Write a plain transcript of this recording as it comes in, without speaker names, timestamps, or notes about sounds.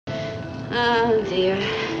Oh, dear.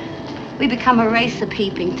 We become a race of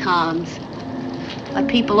peeping Toms. What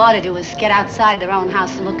people ought to do is get outside their own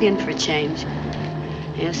house and look in for a change.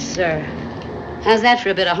 Yes, sir. How's that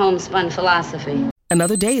for a bit of homespun philosophy?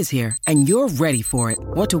 Another day is here, and you're ready for it.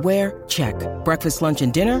 What to wear? Check. Breakfast, lunch,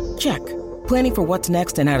 and dinner? Check. Planning for what's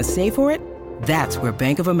next and how to save for it? That's where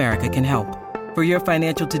Bank of America can help. For your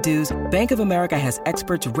financial to-dos, Bank of America has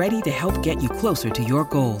experts ready to help get you closer to your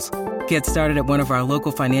goals. Get started at one of our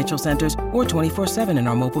local financial centers or 24/7 in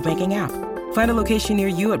our mobile banking app. Find a location near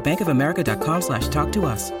you at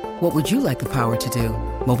bankofamerica.com/talktous. What would you like the power to do?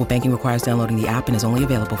 Mobile banking requires downloading the app and is only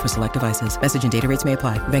available for select devices. Message and data rates may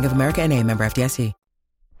apply. Bank of America N.A., member FDIC.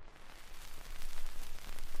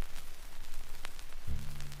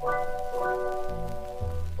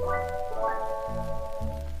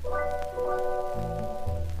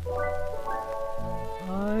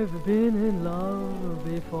 I've been in love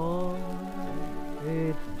before,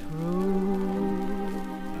 it's true.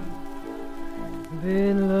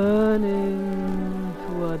 Been learning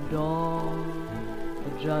to adore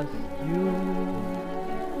just you.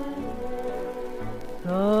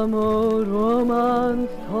 Some old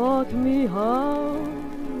romance taught me how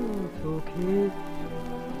to kiss,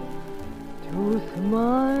 to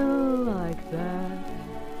smile like that,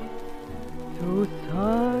 to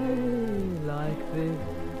sigh like this.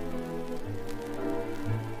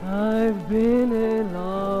 I've been in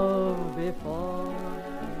love before,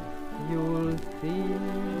 you'll see.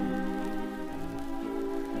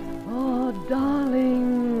 Oh,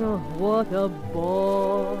 darling, what a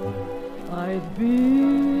bore I'd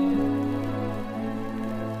be.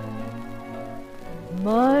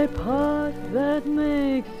 My past that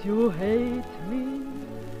makes you hate me,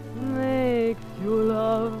 makes you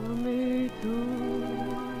love me too.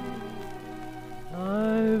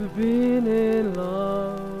 I've been in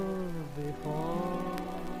love before,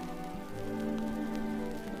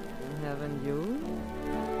 haven't you?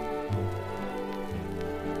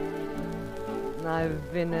 I've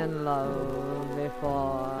been in love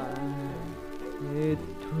before, it's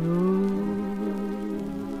true.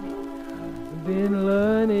 Been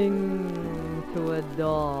learning to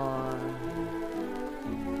adore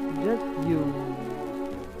just you.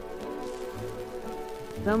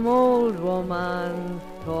 Some old romance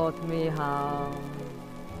taught me how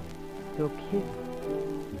to kiss,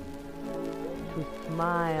 to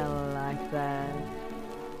smile like that,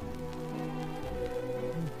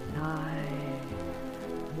 and sigh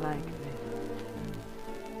like this.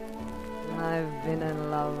 I've been in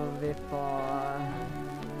love before,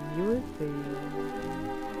 you'll see.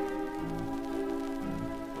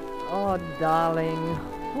 Oh, darling,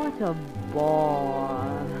 what a bore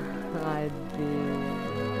I'd be.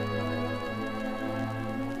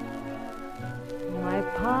 My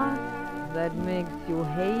past that makes you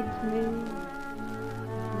hate me,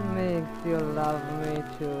 makes you love me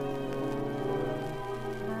too.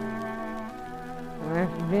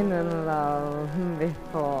 I've been in love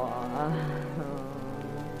before,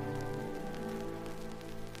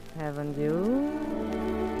 haven't you?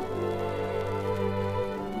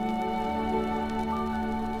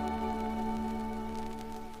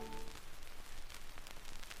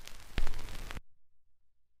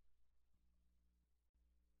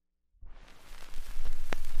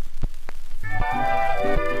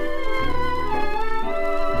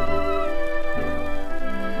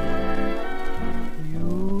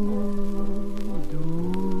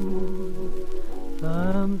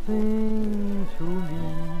 Something to me,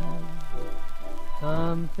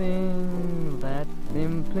 something that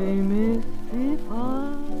simply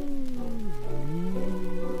mystifies me.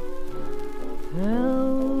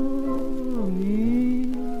 Tell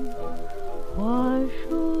me, why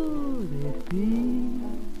should it be?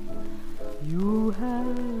 You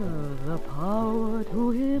have the power to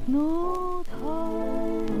hypnotize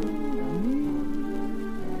me.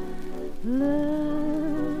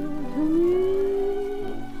 Let me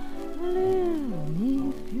live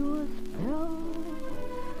neath your spell.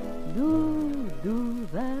 Do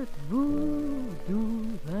that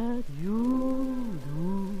voodoo that you do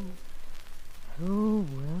so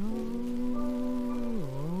well.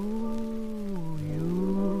 Oh, you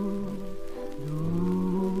do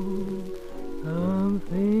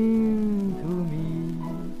something to me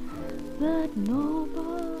that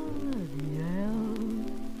nobody else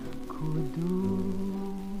could do.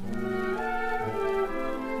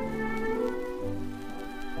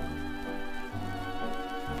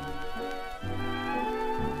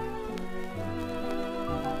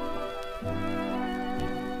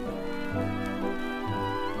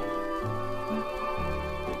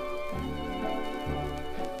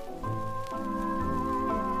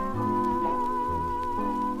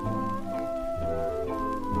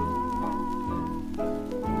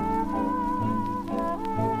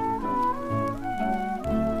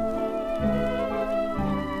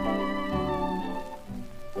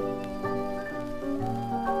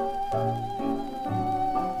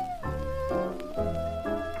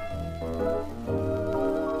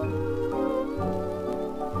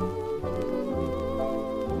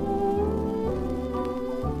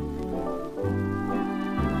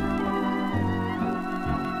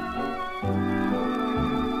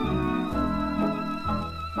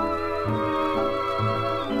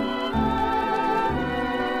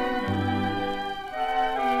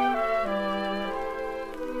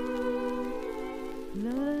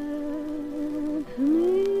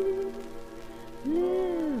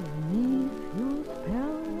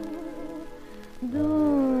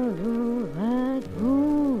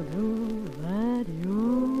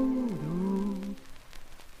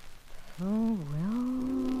 Oh,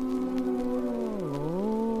 well,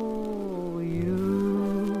 oh, you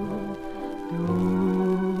do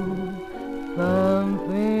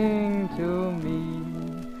something to me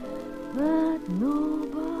that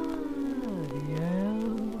nobody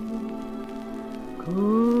else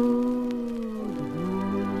could do.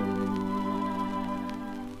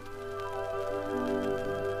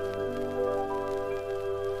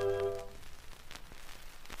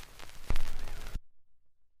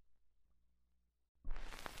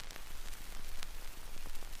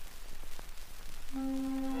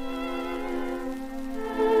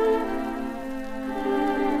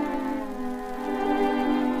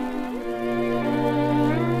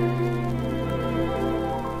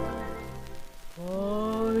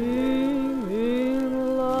 Falling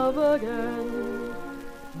in love again,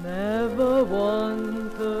 never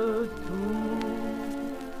wanted to.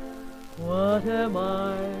 What am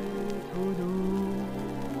I to do?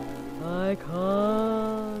 I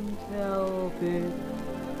can't help it.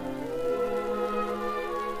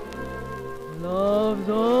 Love's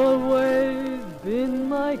always been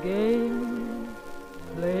my game.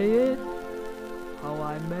 Play it how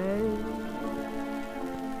I may.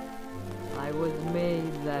 I was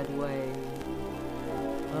made that way.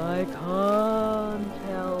 I can't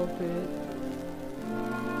help it.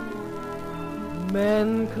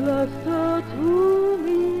 Men cluster to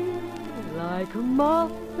me like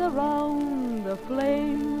moths around a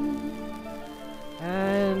flame,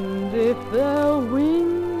 and if their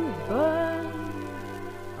wings burn,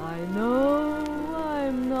 I know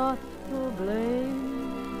I'm not to blame.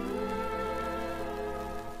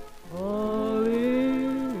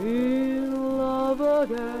 Falling in love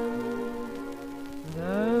again,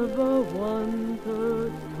 never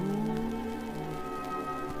wanted to.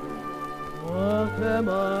 What am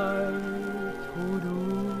I to do?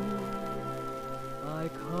 I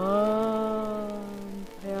can't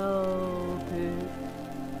help it.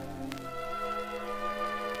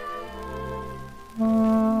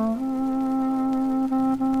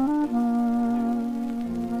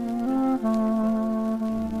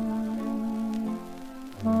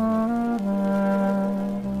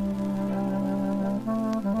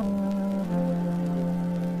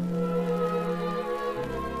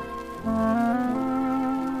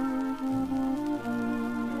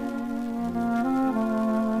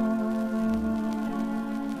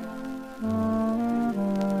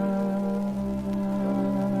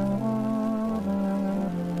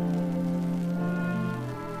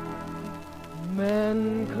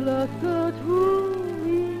 Men cluster to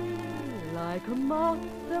me like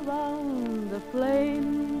moths around the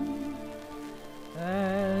flame,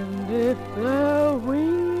 and if their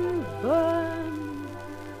wings burn,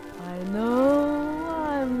 I know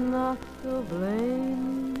I'm not to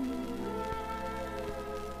blame.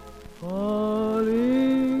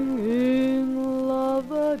 Falling in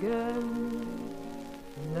love again,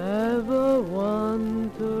 never wanted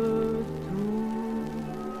to.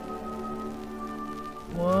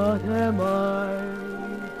 What am I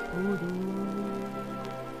to do?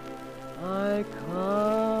 I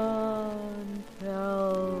can't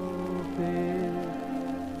help it.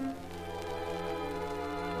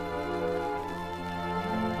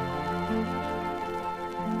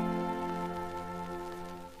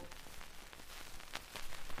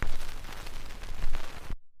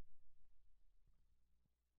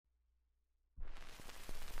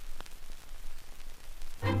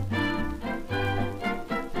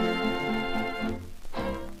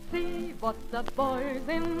 What the boys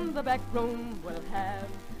in the back room will have,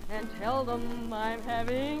 and tell them I'm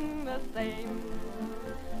having the same.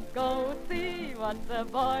 Go see what the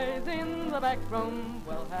boys in the back room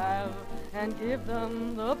will have, and give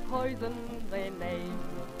them the poison they name.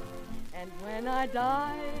 And when I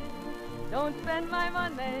die, don't spend my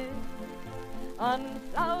money on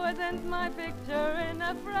flowers and my picture in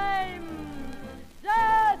a frame.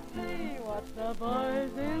 Just see what the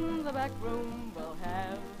boys in the back room will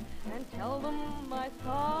have, and tell them I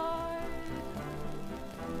sighed,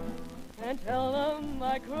 and tell them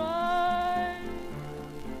I cried,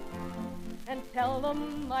 and tell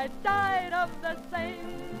them I died of the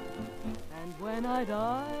same. And when I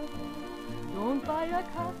die, don't buy a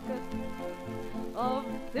casket of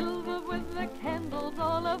silver with the candles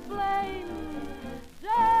all aflame.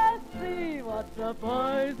 Just see what the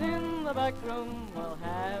boys in the back room will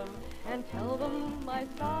have, and tell them I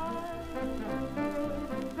sighed,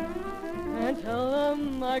 and tell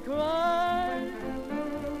them I cried,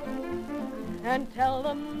 and tell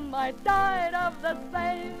them I died of the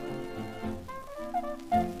same.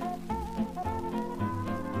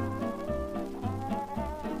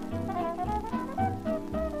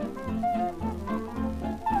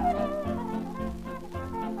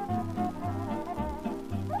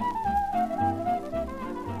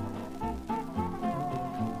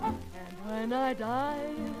 when I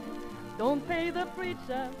die, don't pay the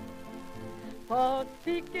preacher for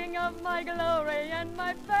speaking of my glory and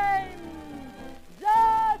my fame.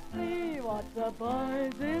 Just see what the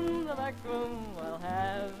boys in the back room will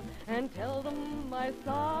have, and tell them my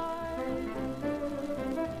sigh,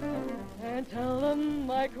 and tell them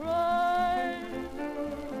I cried,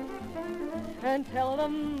 and tell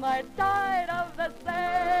them I died of the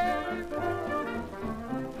same.